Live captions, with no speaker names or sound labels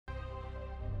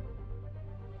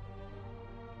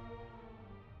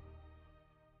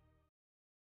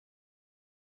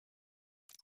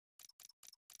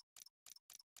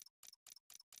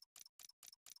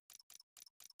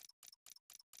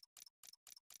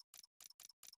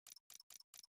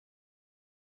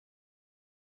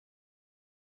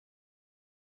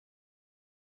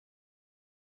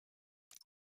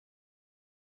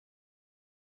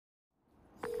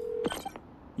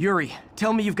Yuri,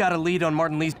 tell me you've got a lead on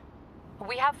Martin Lee's...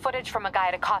 We have footage from a guy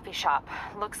at a coffee shop.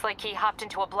 Looks like he hopped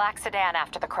into a black sedan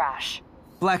after the crash.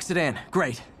 Black sedan,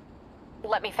 great.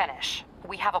 Let me finish.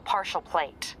 We have a partial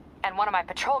plate. And one of my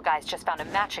patrol guys just found a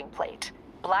matching plate.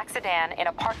 Black sedan in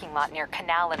a parking lot near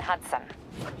Canal and Hudson.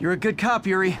 You're a good cop,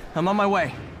 Yuri. I'm on my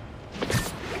way.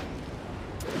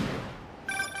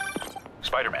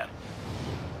 Spider-Man.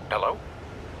 Hello?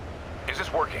 Is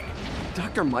this working?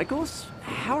 Dr. Michaels?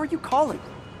 How are you calling?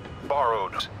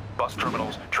 Borrowed. Bus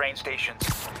terminals, train stations.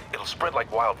 It'll spread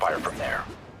like wildfire from there.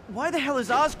 Why the hell is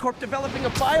Oscorp developing a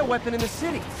bioweapon in the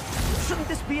city? Shouldn't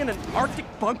this be in an Arctic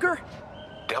bunker?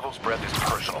 Devil's Breath is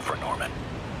personal for Norman.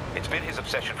 It's been his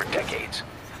obsession for decades.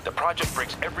 The project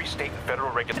breaks every state and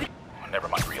federal regulation. Never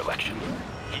mind re-election.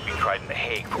 He'd be tried in The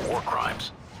Hague for war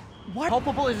crimes. What?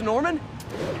 Culpable is Norman?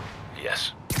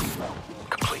 Yes.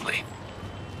 Completely.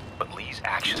 But Lee's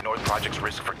actions ignored the project's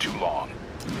risk for too long.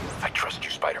 I trust you,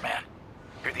 Spider-Man.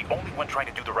 You're the only one trying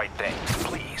to do the right thing.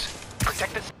 Please,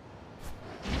 protect this.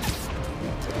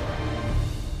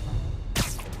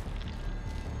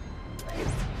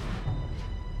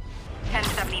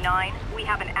 (1079), we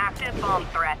have an active bomb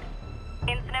threat.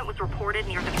 Incident was reported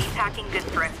near the Meatpacking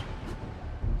District.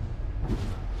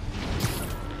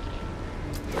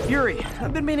 Yuri,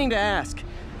 I've been meaning to ask.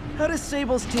 How does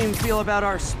Sable's team feel about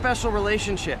our special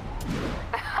relationship?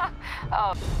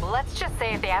 Oh, let's just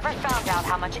say if they ever found out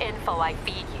how much info I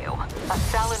feed you, a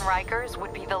cell in Rikers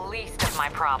would be the least of my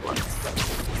problems.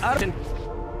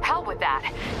 Hell with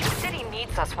that. The city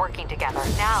needs us working together,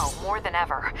 now more than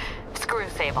ever. Screw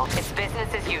Sable. It's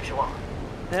business as usual.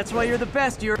 That's why you're the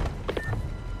best, Yuri.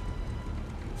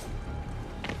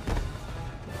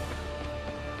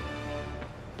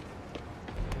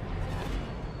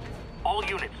 All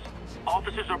units.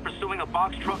 Officers are pursuing a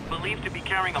box truck believed to be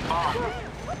carrying a bomb.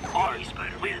 Hey,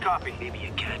 please copy. Maybe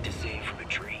a cat to save from a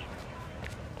tree.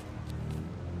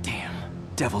 Damn.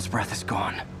 Devil's Breath is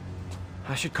gone.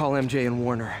 I should call MJ and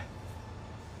warn her.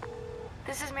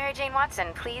 This is Mary Jane Watson.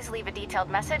 Please leave a detailed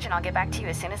message and I'll get back to you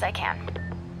as soon as I can.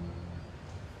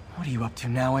 What are you up to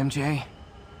now, MJ?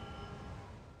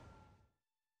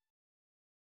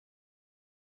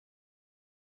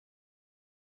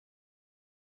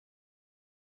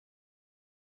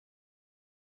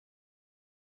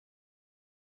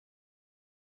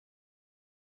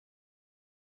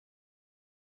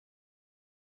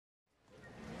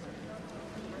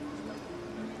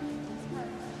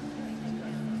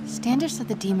 Standish said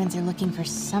the demons are looking for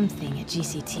something at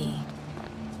GCT.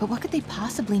 But what could they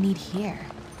possibly need here?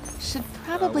 Should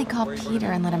probably call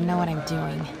Peter and let him know what I'm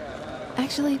doing.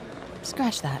 Actually,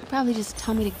 scratch that. Probably just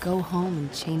tell me to go home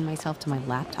and chain myself to my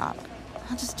laptop.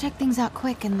 I'll just check things out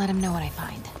quick and let him know what I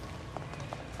find.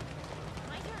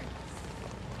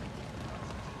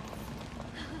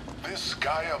 This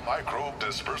Gaia microbe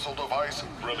dispersal device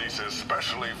releases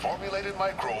specially formulated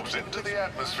microbes into the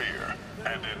atmosphere,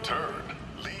 and in turn,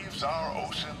 leaves our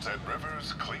oceans and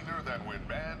rivers cleaner than when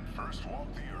man first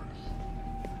walked the earth.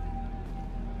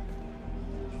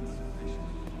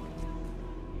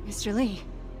 Mr. Lee.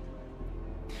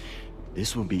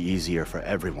 This will be easier for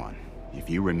everyone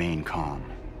if you remain calm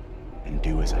and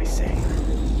do as I say.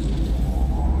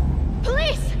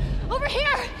 Police! Over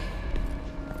here!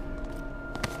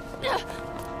 No!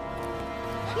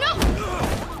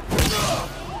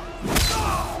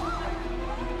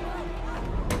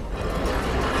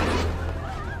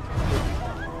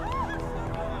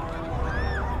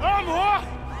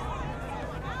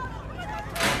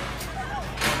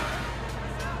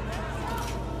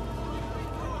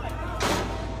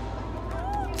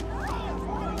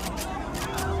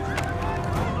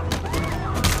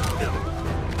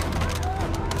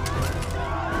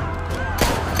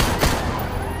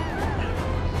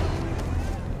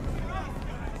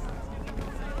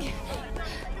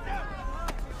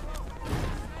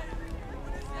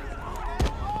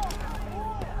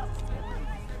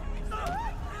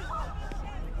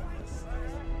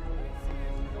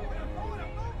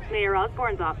 Mayor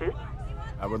Osborne's office.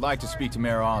 I would like to speak to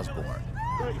Mayor Osborne.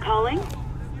 Who's calling?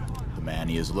 The man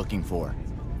he is looking for.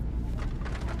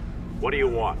 What do you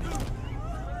want?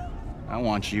 I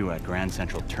want you at Grand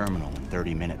Central Terminal in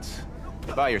 30 minutes.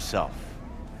 By yourself.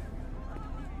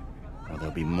 Or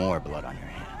there'll be more blood on your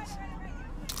hands.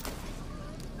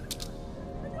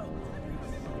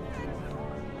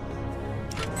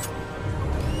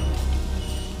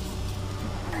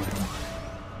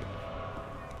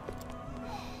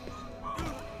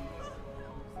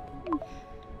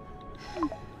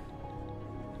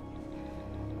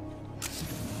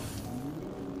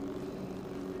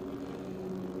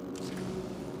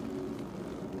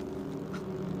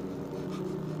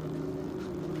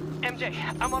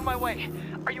 MJ, I'm on my way.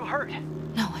 Are you hurt?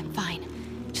 No, I'm fine.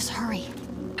 Just hurry.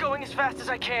 Going as fast as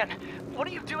I can. What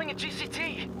are you doing at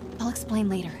GCT? I'll explain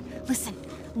later. Listen,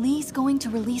 Lee's going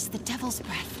to release the Devil's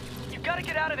Breath. You gotta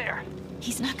get out of there.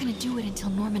 He's not gonna do it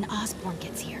until Norman Osborn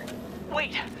gets here.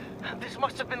 Wait, this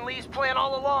must have been Lee's plan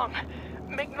all along.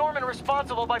 Make Norman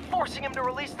responsible by forcing him to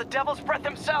release the Devil's Breath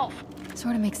himself.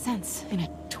 Sort of makes sense, in a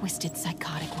twisted,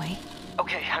 psychotic way.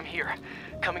 Okay, I'm here.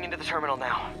 Coming into the terminal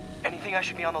now. Anything I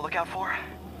should be on the lookout for?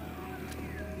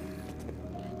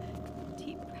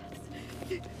 Deep breaths.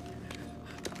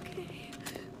 Okay.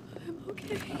 I'm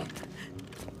okay.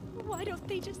 Why don't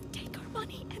they just take our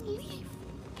money and leave?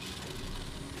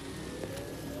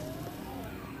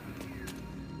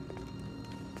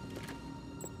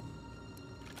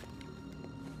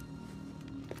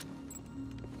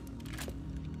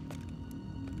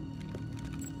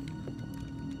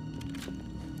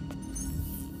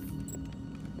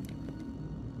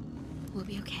 We'll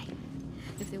be okay.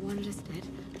 If they wanted us dead,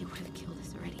 they would have killed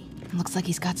us already. Looks like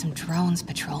he's got some drones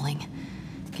patrolling.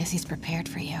 Guess he's prepared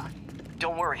for you.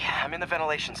 Don't worry, I'm in the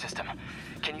ventilation system.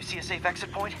 Can you see a safe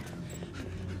exit point?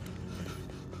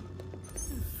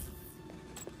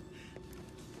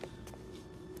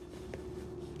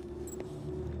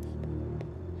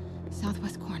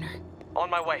 Southwest corner. On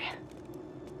my way.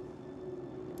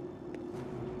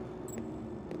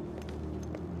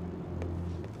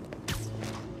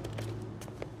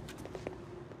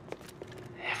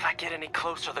 If I get any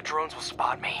closer, the drones will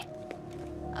spot me.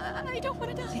 I don't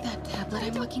want to die. See that tablet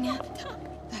I'm looking at?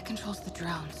 That controls the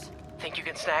drones. Think you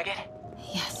can snag it?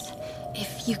 Yes,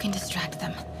 if you can distract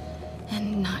them.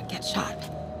 And not get shot.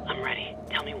 I'm ready.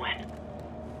 Tell me when.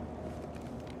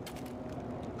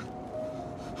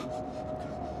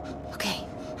 Okay,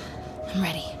 I'm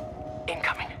ready.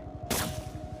 Incoming.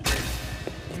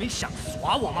 你们想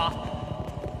耍我吗？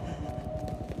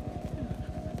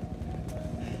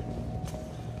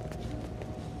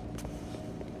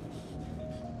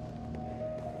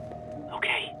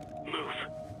 Okay, move.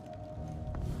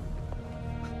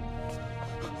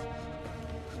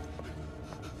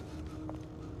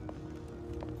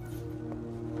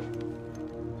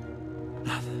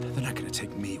 They're not gonna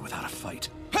take me without a fight.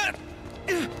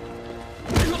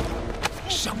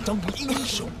 想当英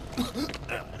雄。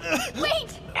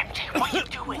 Wait! MJ, what are you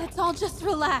doing? Let's all just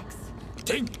relax.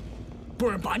 停，不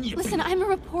然把你也。 Listen, I'm a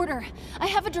reporter. I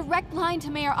have a direct line to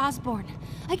Mayor Osborn.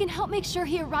 I can help make sure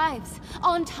he arrives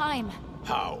on time.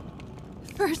 How?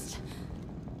 First,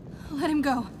 let him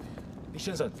go. 李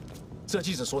先生，这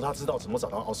记者说他知道怎么找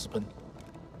到奥斯喷。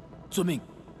遵命。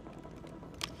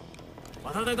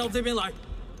把他带到这边来，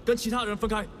跟其他人分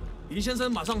开。李先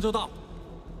生马上就到。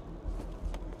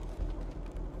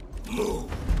Move.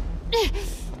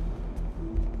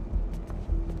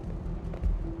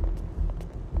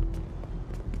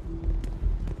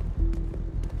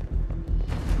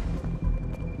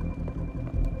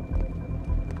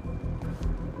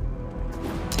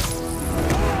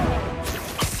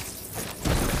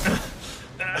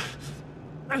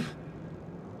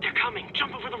 They're coming.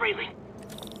 Jump over the railing.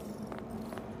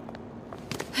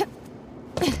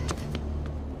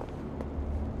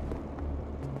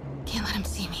 Can't let him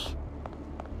see me.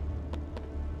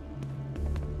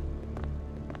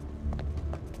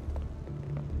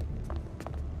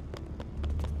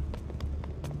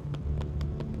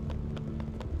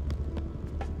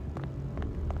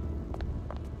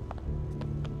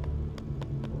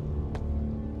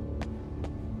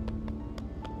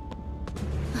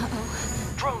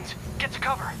 Drones, get to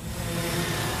cover.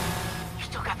 You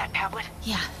still got that tablet?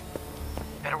 Yeah.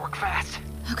 Better work fast.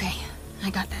 Okay, I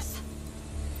got this.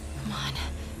 Come on,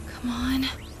 come on.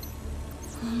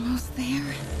 Almost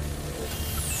there.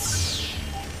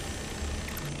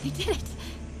 They did it.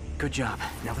 Good job.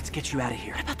 Now let's get you out of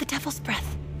here. What about the Devil's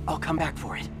Breath? I'll come back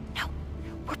for it. No,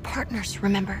 we're partners,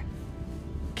 remember?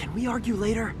 Can we argue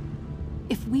later?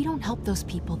 If we don't help those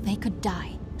people, they could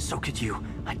die. So could you.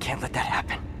 I can't let that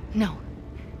happen. No.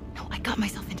 No, I got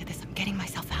myself into this. I'm getting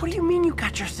myself out. What do you mean you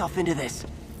got yourself into this?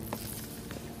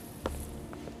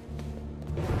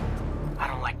 I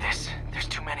don't like this. There's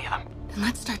too many of them. Then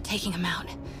let's start taking them out.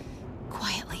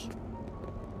 Quietly.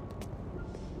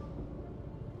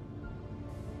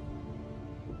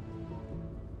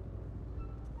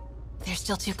 They're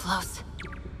still too close.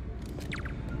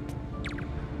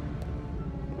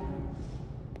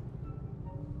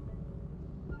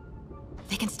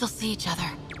 They can still see each other.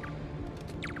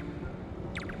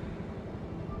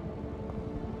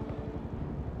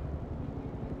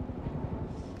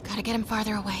 Gotta get him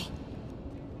farther away.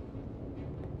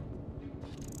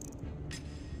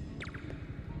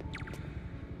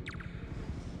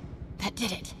 That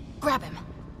did it. Grab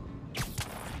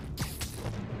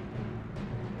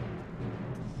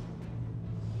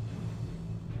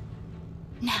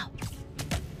Now.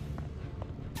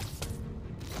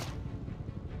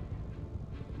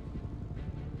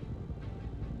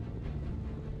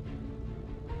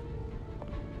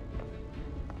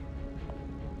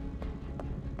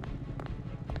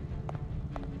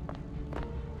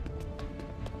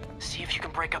 See if you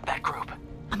can break up that group.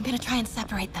 I'm gonna try and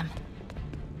separate them.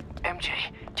 MJ,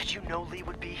 did you know Lee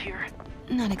would be here?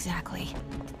 Not exactly.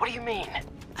 What do you mean?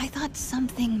 I thought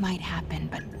something might happen,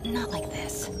 but not like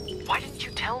this. Why didn't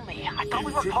you tell me? I thought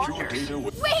we were partners.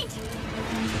 Wait!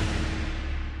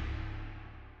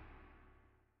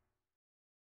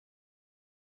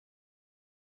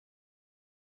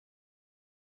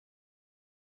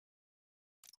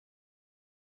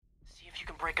 See if you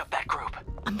can break up that group.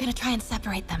 I'm gonna try and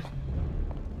separate them.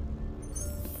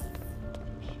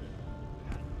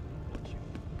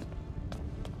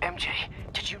 MJ,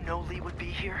 did you know Lee would be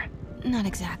here? Not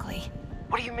exactly.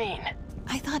 What do you mean?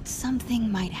 I thought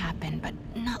something might happen, but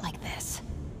not like this.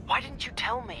 Why didn't you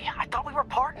tell me? I thought we were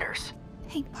partners.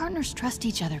 Hey, partners trust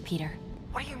each other, Peter.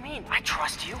 What do you mean? I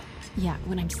trust you? Yeah,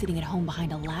 when I'm sitting at home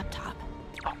behind a laptop.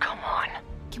 Oh, come on.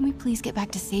 Can we please get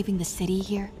back to saving the city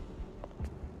here?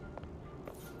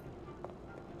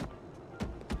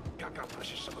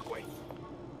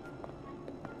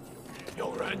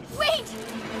 Wait!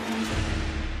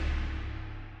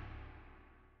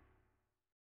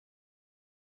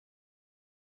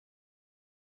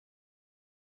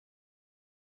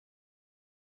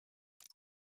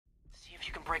 See if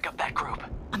you can break up that group.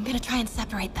 I'm gonna try and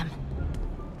separate them.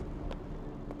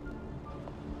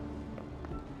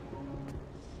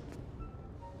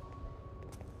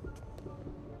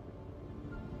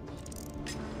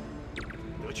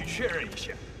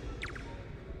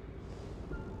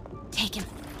 Take him.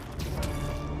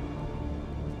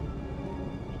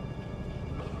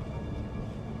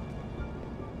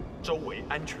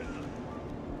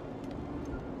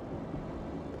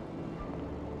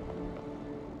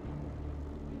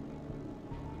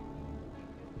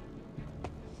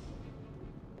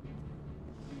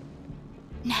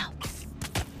 Now.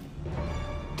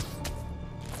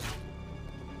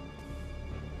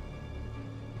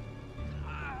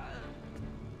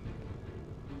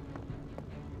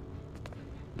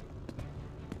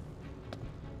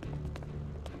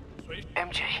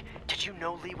 MJ, did you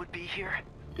know Lee would be here?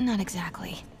 Not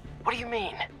exactly. What do you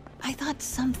mean? I thought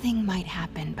something might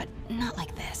happen, but not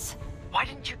like this. Why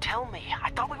didn't you tell me?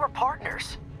 I thought we were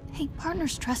partners. Hey,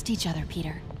 partners trust each other,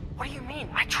 Peter. What do you mean?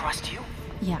 I trust you?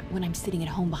 Yeah, when I'm sitting at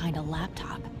home behind a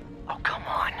laptop. Oh, come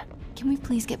on. Can we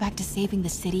please get back to saving the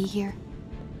city here?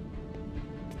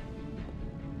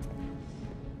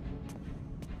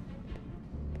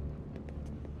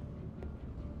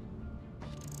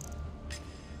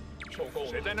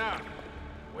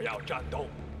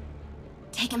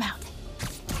 Take him out.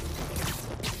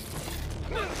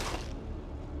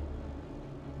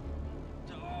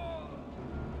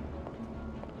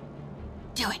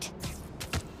 Do it.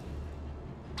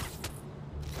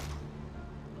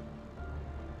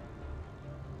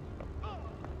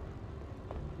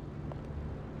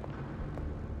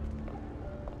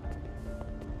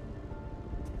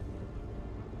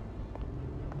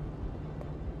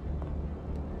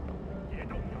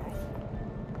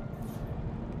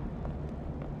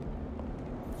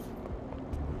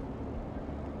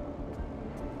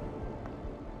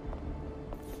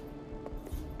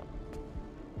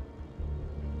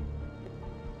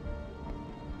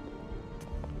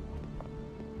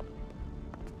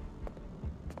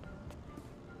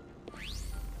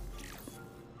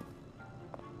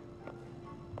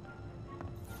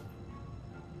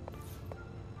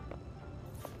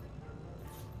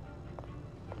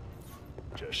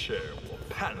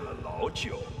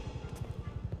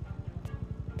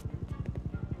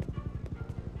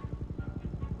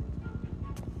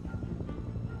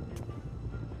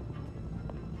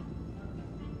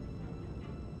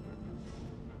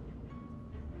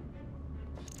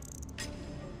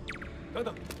等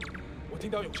等，我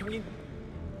听到有声音。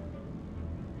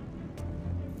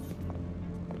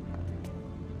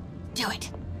Do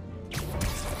it.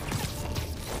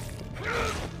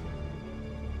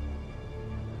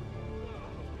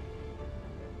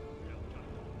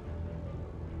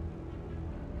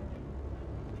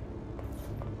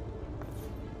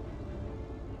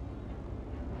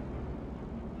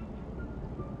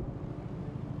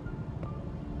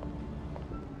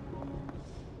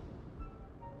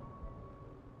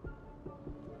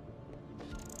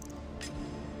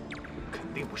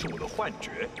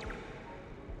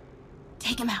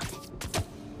 Take him out.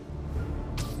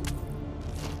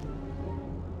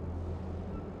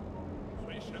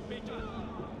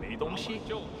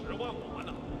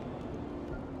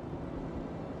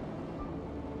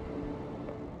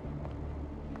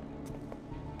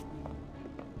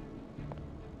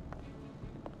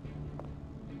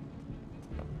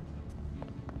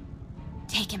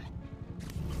 Take him.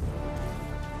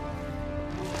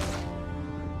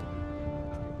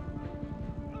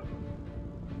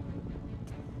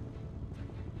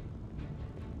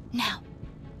 Now.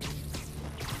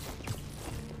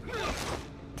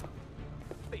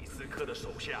 贝斯科的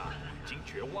手下已经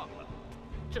绝望了，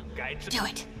正该知。 Do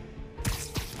it.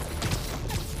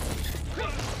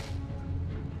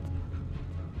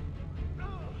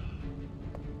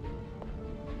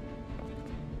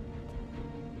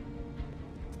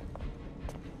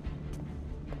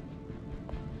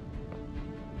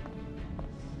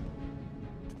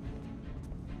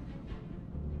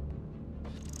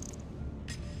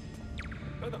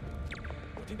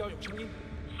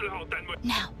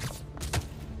 Now.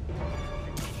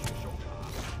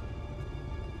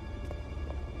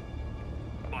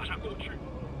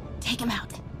 Take him out.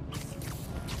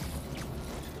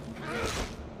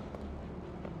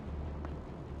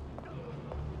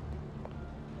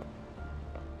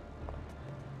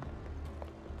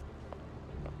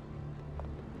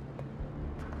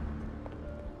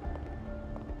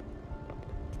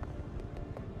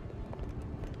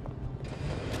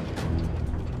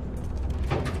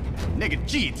 That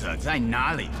记者在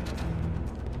哪里？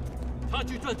他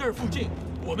就在这儿附近，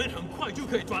我们很快就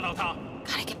可以抓到他。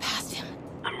Gotta get past him.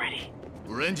 I'm ready.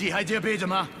 无人机还接备着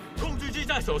吗？控制机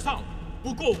在手上，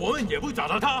不过我们也不找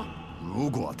到他。如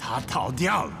果他逃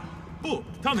掉了，不，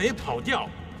他没跑掉，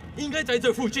应该在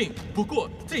这附近。不过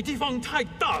这地方太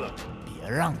大了，别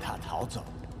让他逃走。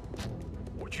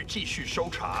我去继续搜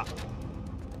查。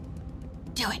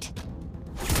Do it.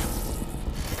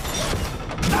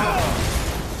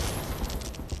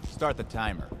 Start the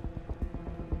timer.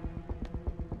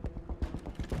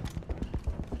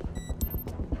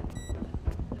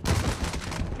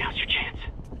 Now's your chance.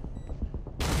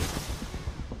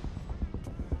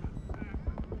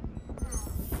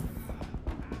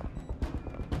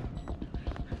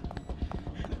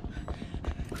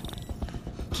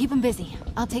 Keep him busy.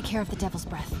 I'll take care of the Devil's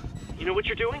Breath. You know what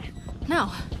you're doing?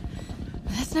 No.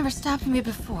 That's never stopped me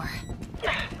before.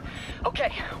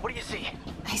 Okay, what do you see?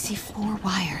 I see 4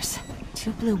 wires.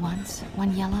 2 blue ones,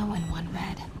 1 yellow, and 1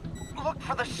 red. Look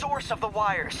for the source of the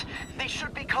wires. They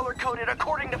should be color-coded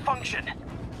according to function.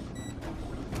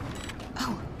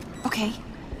 Oh, okay.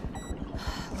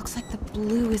 Looks like the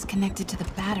blue is connected to the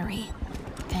battery,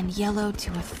 and yellow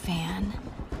to a fan.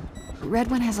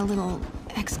 Red one has a little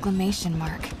exclamation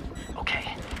mark.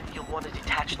 Okay, you'll want to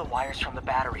detach the wires from the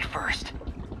battery first.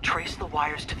 Trace the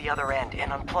wires to the other end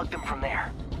and unplug them from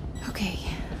there. Okay,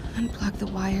 unplug the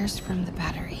wires from the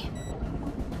battery.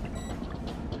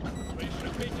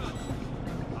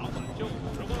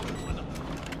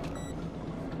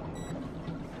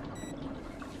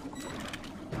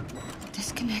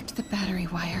 Disconnect the battery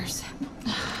wires.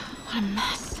 What a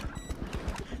mess.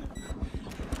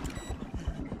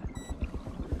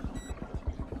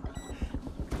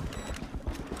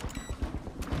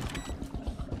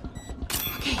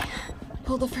 Okay,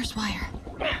 pull the first wire.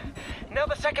 Now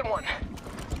the second one.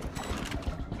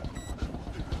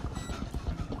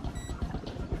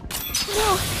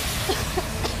 No!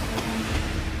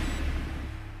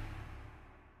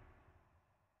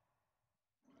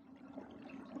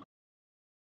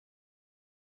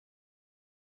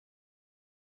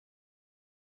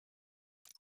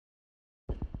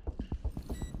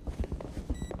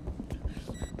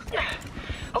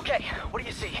 Okay, what do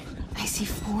you see? I see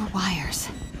 4 wires.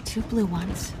 2 blue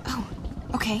ones. Oh,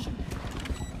 okay.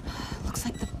 Looks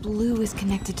like the blue is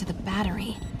connected to the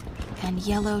battery, and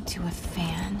yellow to a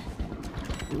fan.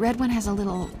 Red one has a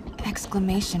little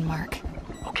exclamation mark.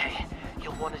 Okay,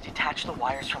 you'll want to detach the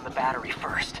wires from the battery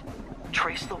first.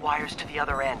 Trace the wires to the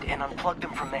other end and unplug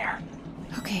them from there.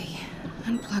 Okay,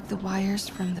 unplug the wires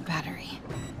from the battery.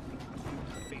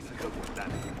 贝斯克滚蛋！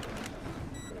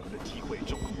我们的机会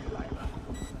终于来了。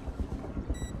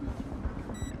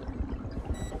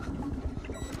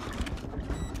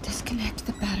 Disconnect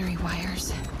the battery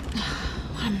wires.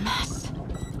 What a mess.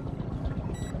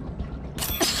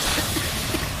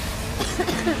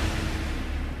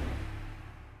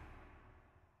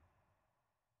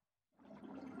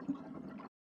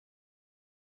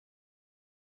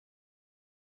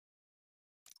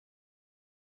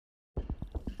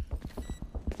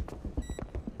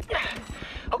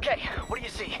 Okay, what do you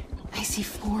see? I see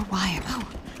 4 wires. Oh,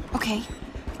 okay.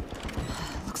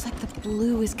 Looks like the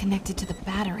blue is connected to the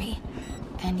battery,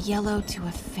 and yellow to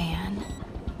a fan.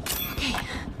 Okay,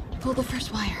 pull the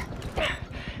first wire.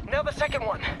 Now the second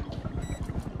one.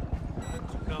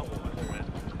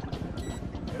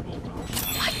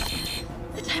 What?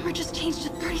 The timer just changed to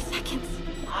 30 seconds.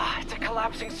 It's a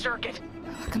collapsing circuit.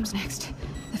 What comes next?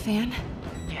 The fan?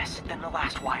 Yeah, Yes, then the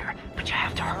last wire. But you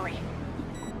have to hurry.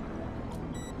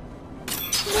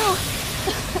 No!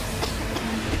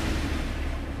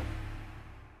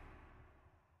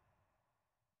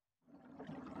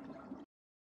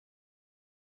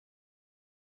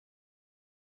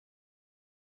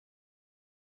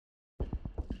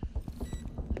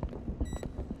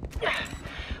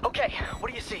 Okay,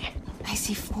 what do you see? I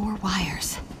see 4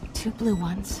 wires. 2 blue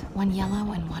ones, 1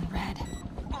 yellow, and 1 red.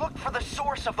 Look for the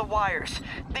source of the wires.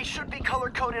 They should be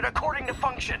color-coded according to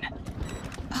function.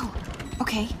 Oh,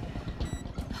 okay.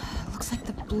 Looks like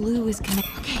the blue is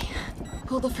connected. Okay,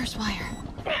 pull the first wire.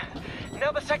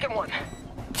 Now the second one.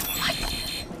 What?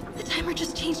 The timer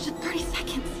just changed to 30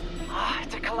 seconds. Ah,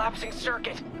 it's a collapsing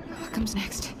circuit. What comes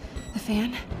next? The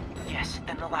fan? Yes,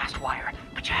 then the last wire.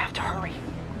 But you have to hurry.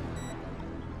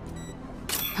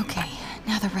 Okay,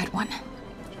 now the red one.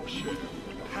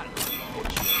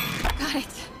 Got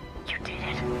it. You did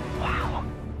it. Wow.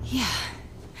 Yeah.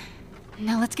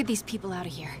 Now let's get these people out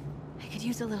of here. I could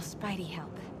use a little Spidey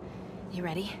help. You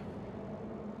ready?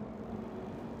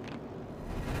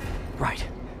 Right.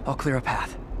 I'll clear a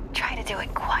path. Try to do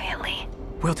it quietly.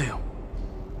 Will do.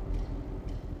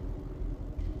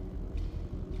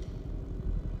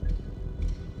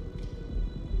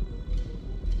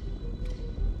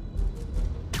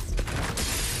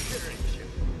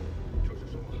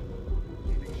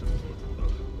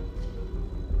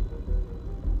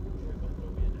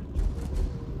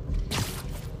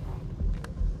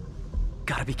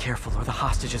 Gotta be careful or the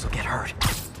hostages will get hurt.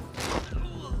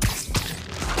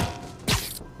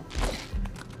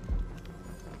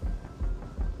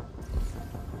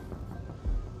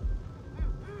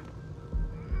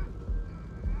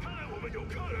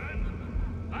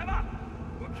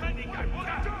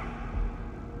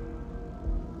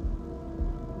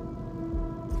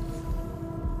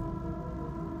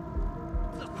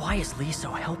 Why is Lee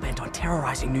so hell-bent on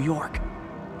terrorizing New York?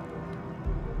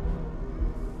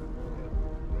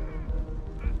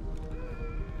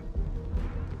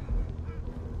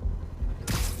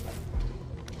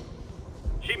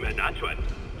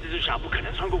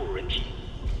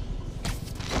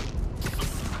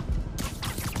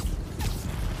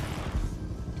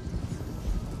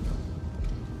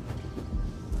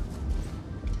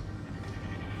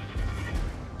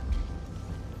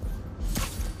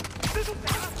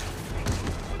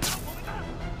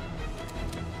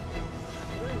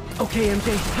 Okay,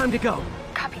 MJ, time to go.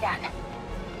 Copy that.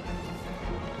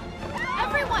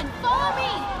 Everyone, follow me!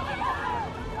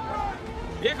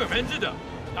 别可分制的，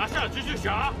拿下蜘蛛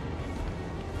侠！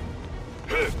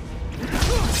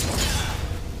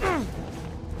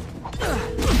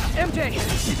 MJ,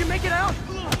 did you make it out?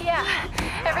 Yeah,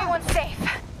 everyone's safe.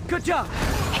 Good job.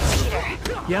 Hey, Peter.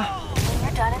 Yeah? When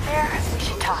you're done in there, we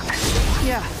should talk.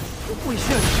 Yeah, we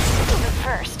should. But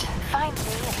first, find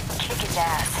Lee and kick his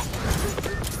ass.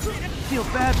 Feel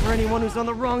bad for anyone who's on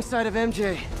the wrong side of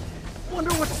MJ.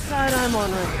 Wonder what side I'm on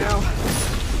right now.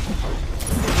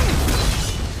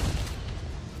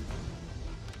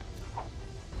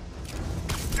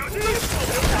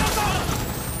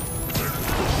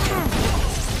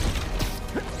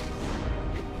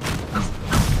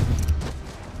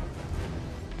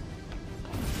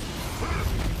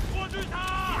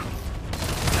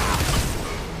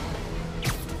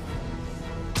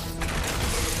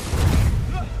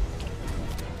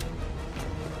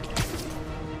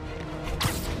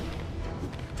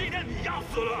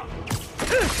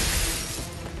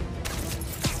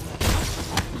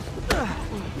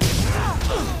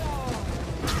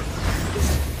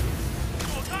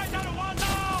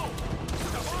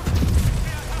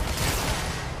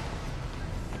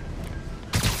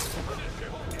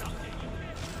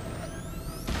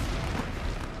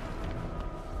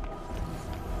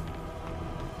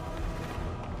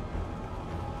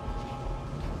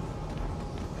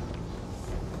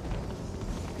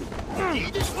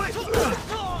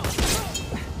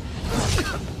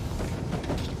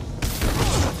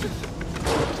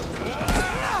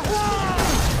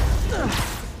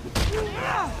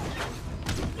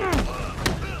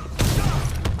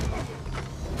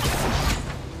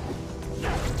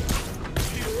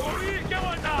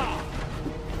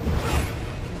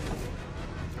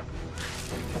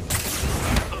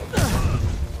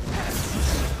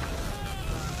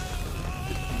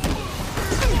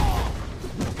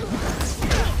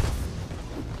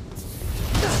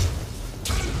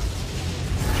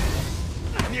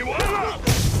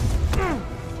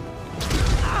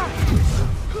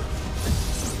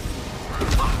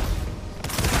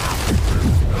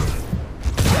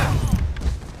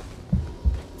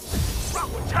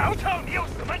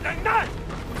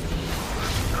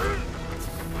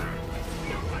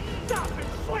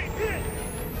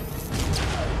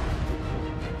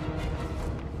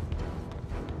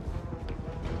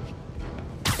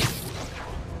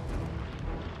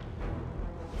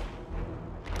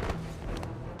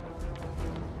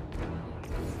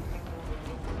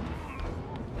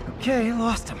 Okay,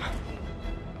 lost him.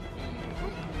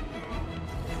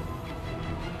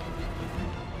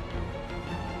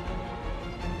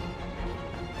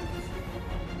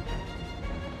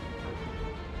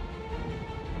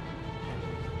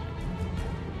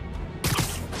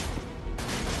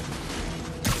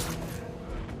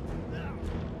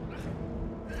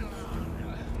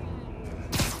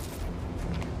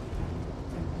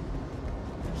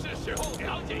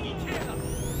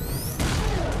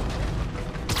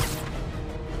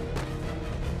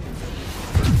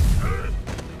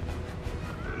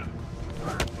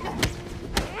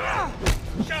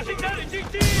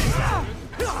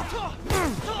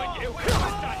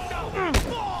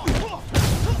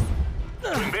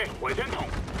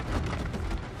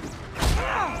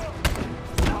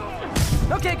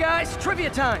 Okay guys, trivia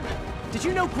time. Did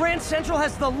you know Grand Central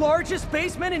has the largest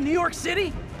basement in New York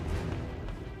City?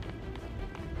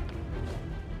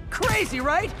 Crazy,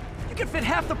 right? You could fit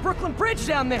half the Brooklyn Bridge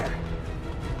down there.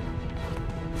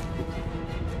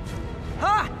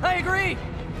 Ha! I agree!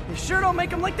 They sure don't make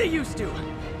them like they used to.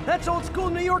 That's old school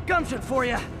New York gumption for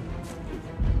you.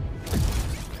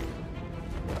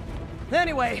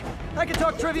 Anyway, I could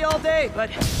talk trivia all day, but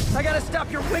I gotta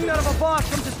stop your wingnut of a boss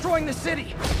from destroying the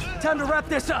city. Time to wrap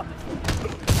this up.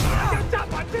 Stop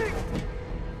my thing!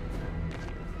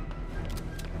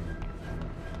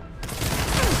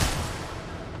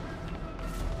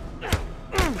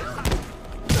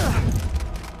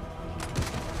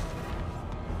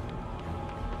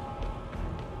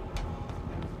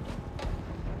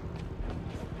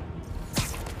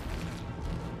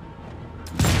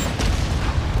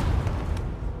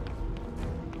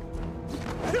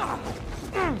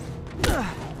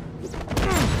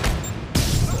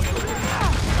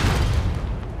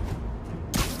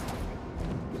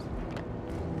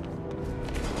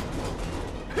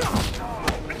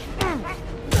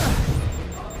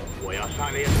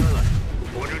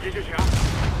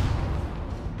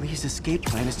 Lee's escape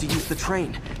plan is to use the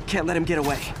train. Can't let him get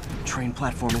away. Train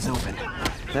platform is open.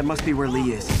 That must be where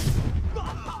Lee is.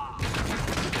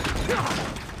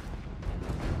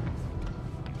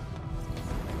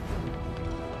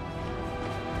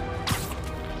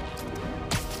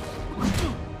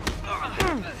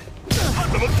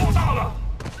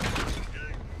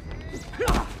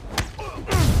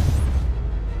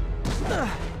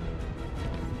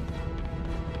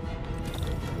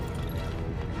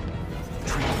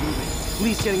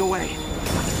 Lee's getting away.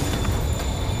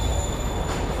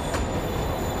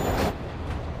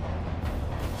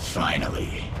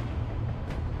 Finally.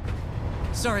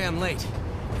 Sorry I'm late.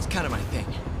 It's kind of my thing.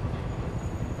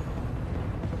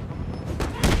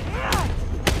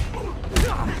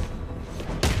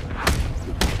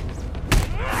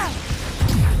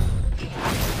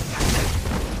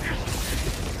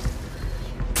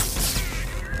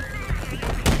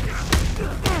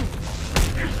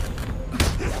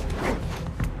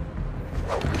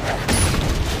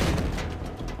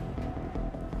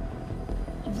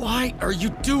 Why are you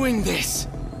doing this?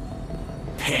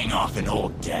 Paying off an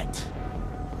old debt.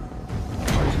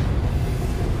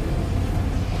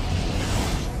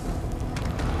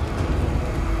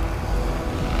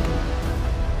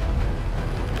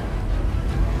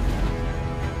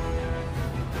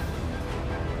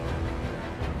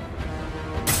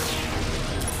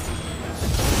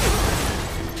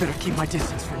 Better keep my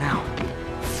distance for now.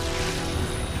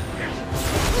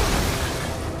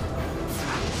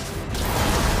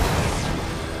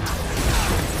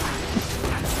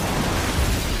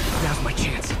 Now's my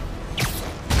chance.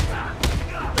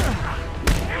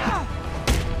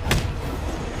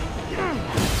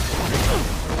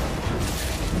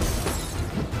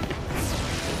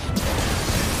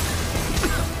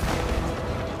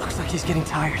 Looks like he's getting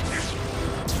tired.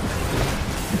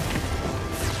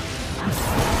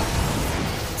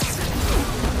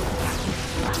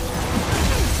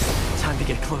 Time to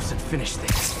get close and finish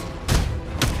things.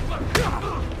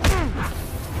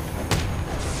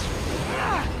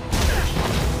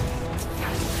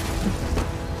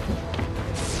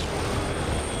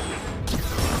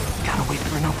 Gotta wait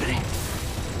for an opening.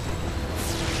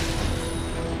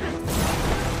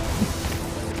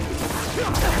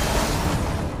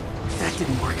 That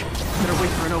didn't work. Better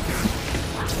wait for an opening.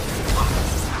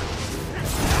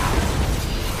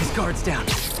 His guard's down.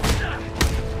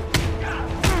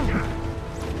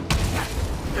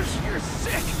 You're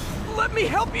sick! Let me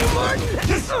help you, Martin!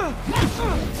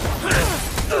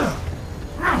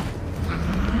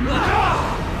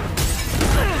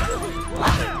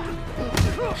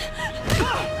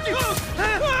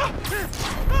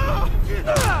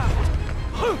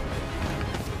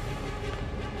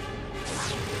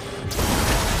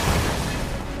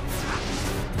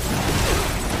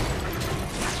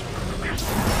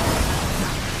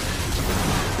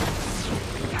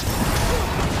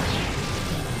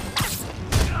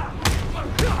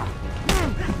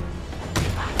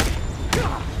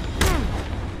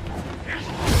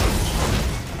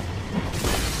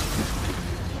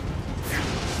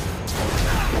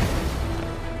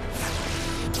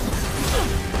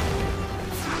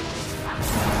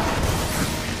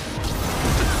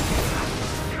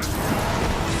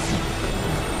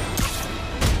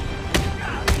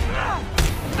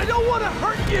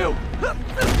 you!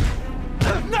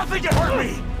 Nothing can hurt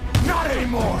me! Not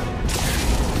anymore!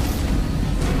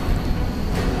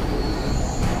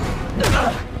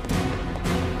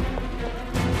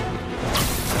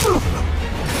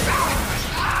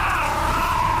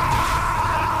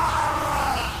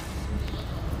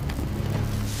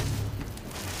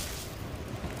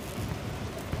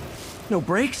 No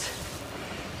brakes?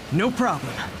 No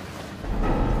problem.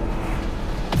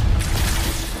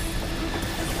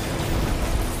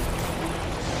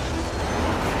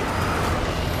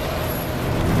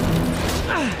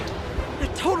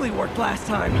 That totally worked last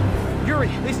time. Yuri,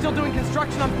 they still doing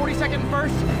construction on 42nd and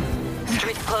 1st?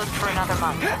 Street's closed for another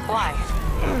month. Why?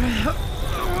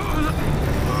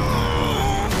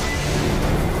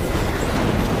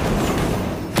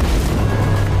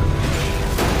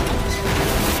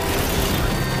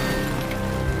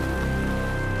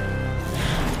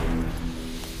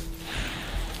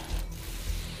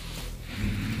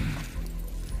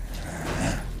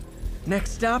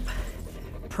 Next stop,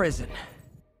 prison.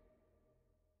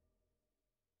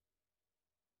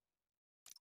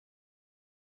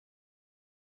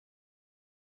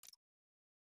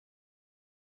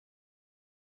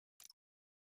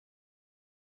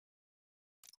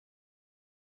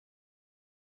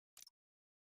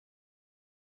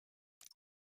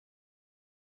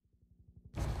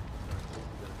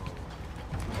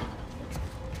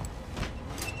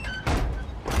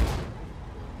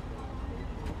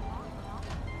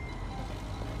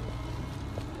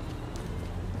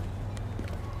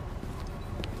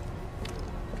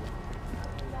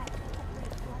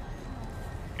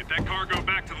 That cargo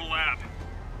back to the lab.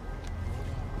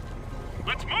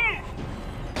 Let's move!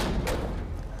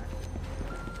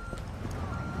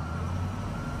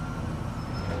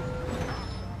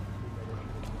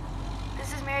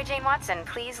 This is Mary Jane Watson.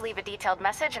 Please leave a detailed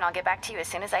message and I'll get back to you as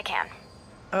soon as I can.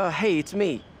 Hey, it's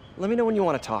me. Let me know when you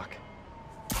want to talk.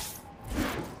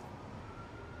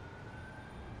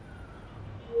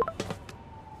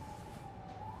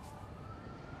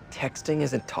 Texting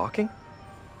isn't talking?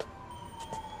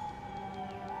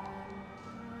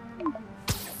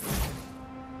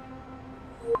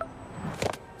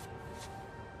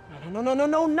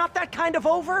 No, not that kind of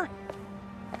over!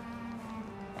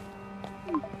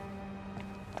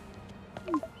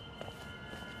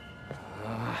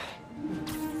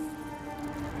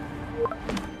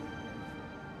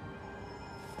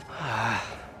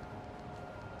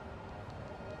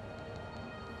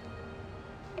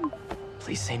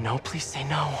 Please say no, please say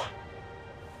no.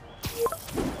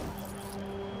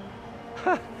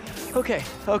 Okay.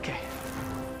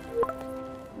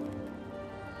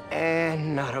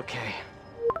 And not okay.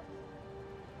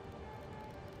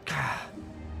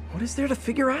 What is there to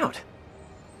figure out?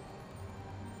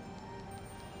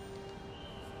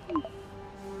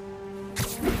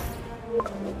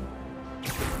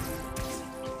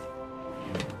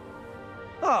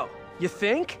 Oh, you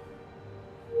think?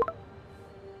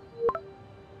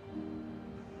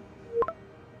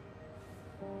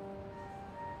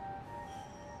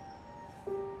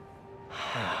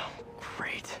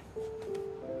 Great.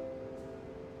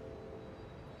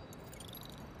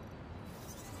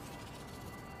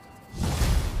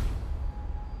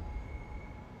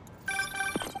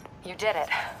 You did it.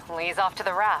 Lee's off to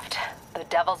the raft. The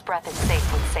Devil's Breath is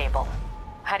safe with Sable.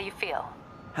 How do you feel?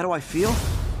 How do I feel?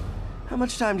 How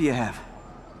much time do you have?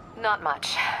 Not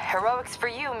much. Heroics for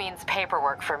you means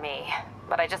paperwork for me.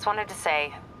 But I just wanted to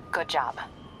say, good job.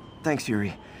 Thanks,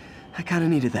 Yuri. I kinda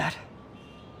needed that.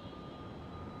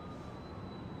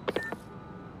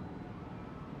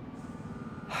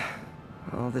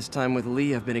 All this time with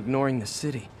Lee, I've been ignoring the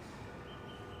city.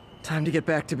 Time to get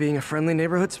back to being a friendly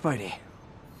neighborhood Spidey.